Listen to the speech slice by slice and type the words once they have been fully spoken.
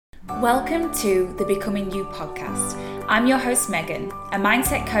Welcome to the Becoming You podcast. I'm your host Megan, a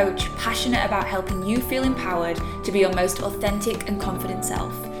mindset coach passionate about helping you feel empowered to be your most authentic and confident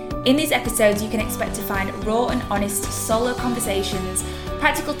self. In these episodes, you can expect to find raw and honest solo conversations,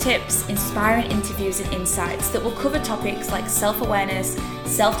 practical tips, inspiring interviews and insights that will cover topics like self-awareness,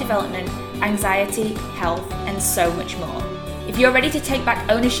 self-development, anxiety, health, and so much more. If you're ready to take back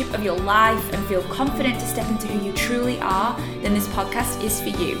ownership of your life and feel confident to step into who you truly are, then this podcast is for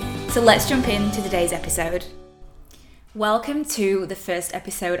you. So let's jump into today's episode. Welcome to the first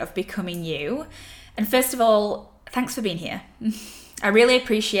episode of Becoming You. And first of all, thanks for being here. I really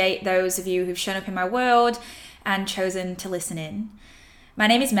appreciate those of you who've shown up in my world and chosen to listen in. My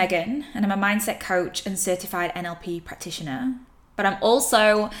name is Megan, and I'm a mindset coach and certified NLP practitioner. But I'm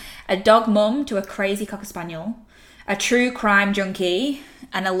also a dog mum to a crazy cocker spaniel, a true crime junkie,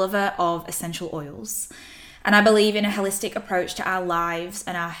 and a lover of essential oils. And I believe in a holistic approach to our lives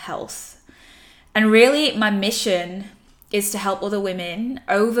and our health. And really, my mission is to help other women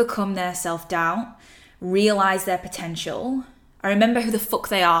overcome their self-doubt, realize their potential, and remember who the fuck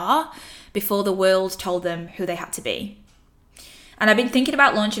they are before the world told them who they had to be. And I've been thinking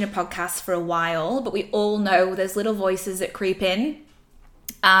about launching a podcast for a while, but we all know there's little voices that creep in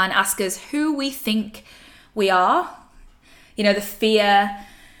and ask us who we think we are. You know, the fear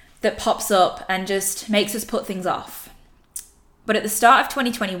that pops up and just makes us put things off. But at the start of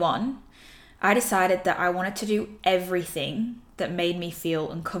 2021, I decided that I wanted to do everything that made me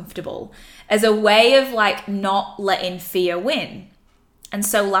feel uncomfortable as a way of not letting fear win. And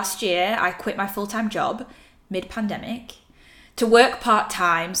so last year, I quit my full-time job mid-pandemic to work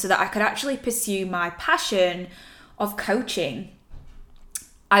part-time so that I could actually pursue my passion of coaching.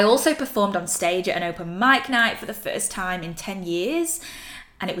 I also performed on stage at an open mic night for the first time in 10 years,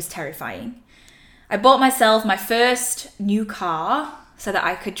 and it was terrifying. I bought myself my first new car so that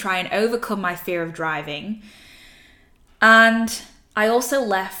I could try and overcome my fear of driving. And I also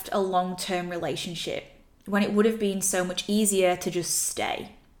left a long-term relationship when it would have been so much easier to just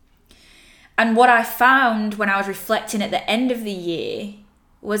stay. And what I found when I was reflecting at the end of the year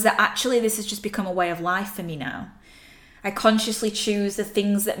was that actually this has just become a way of life for me now. I consciously choose the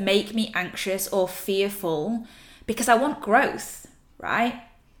things that make me anxious or fearful because I want growth, right?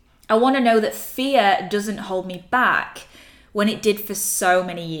 I want to know that fear doesn't hold me back when it did for so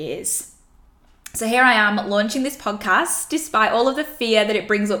many years. So here I am launching this podcast despite all of the fear that it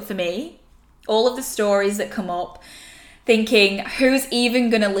brings up for me, all of the stories that come up, thinking, who's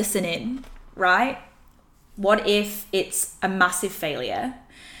even going to listen in, right? What if it's a massive failure?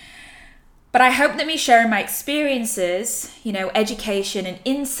 But I hope that me sharing my experiences, education and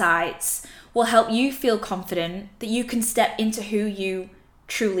insights will help you feel confident that you can step into who you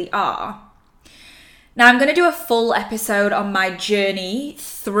truly are. Now, I'm going to do a full episode on my journey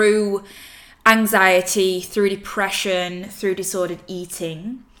through anxiety, through depression, through disordered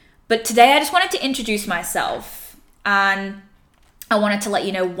eating. But today I just wanted to introduce myself, and I wanted to let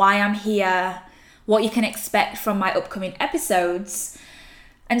you know why I'm here, what you can expect from my upcoming episodes.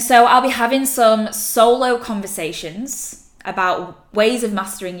 And so I'll be having some solo conversations about ways of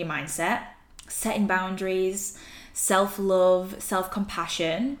mastering your mindset, setting boundaries, self-love,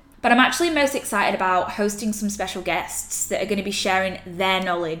 self-compassion. But I'm actually most excited about hosting some special guests that are going to be sharing their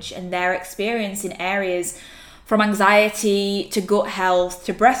knowledge and their experience in areas from anxiety to gut health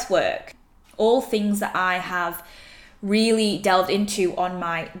to breath work, all things that I have really delved into on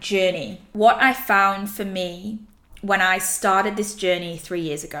my journey. What I found for me when I started this journey 3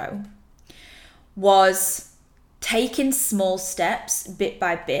 years ago was taking small steps bit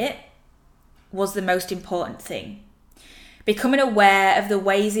by bit was the most important thing. Becoming aware of the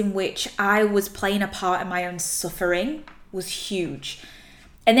ways in which I was playing a part in my own suffering was huge.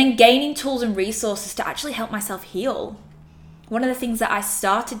 And then gaining tools and resources to actually help myself heal. One of the things that I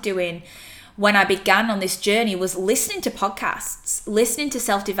started doing when I began on this journey was listening to podcasts, listening to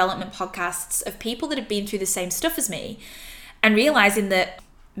self-development podcasts of people that have been through the same stuff as me, and realizing that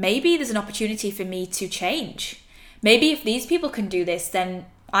maybe there's an opportunity for me to change. Maybe if these people can do this, then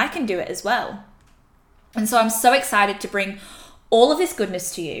I can do it as well. And so I'm so excited to bring all of this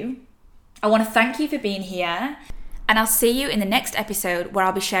goodness to you. I want to thank you for being here, and I'll see you in the next episode where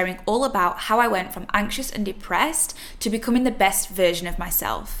I'll be sharing all about how I went from anxious and depressed to becoming the best version of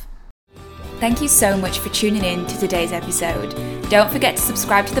myself. Thank you so much for tuning in to today's episode. Don't forget to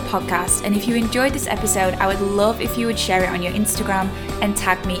subscribe to the podcast, and if you enjoyed this episode, I would love if you would share it on your Instagram and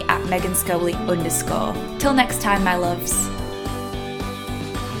tag me at @meganscoley_. Till next time, my loves.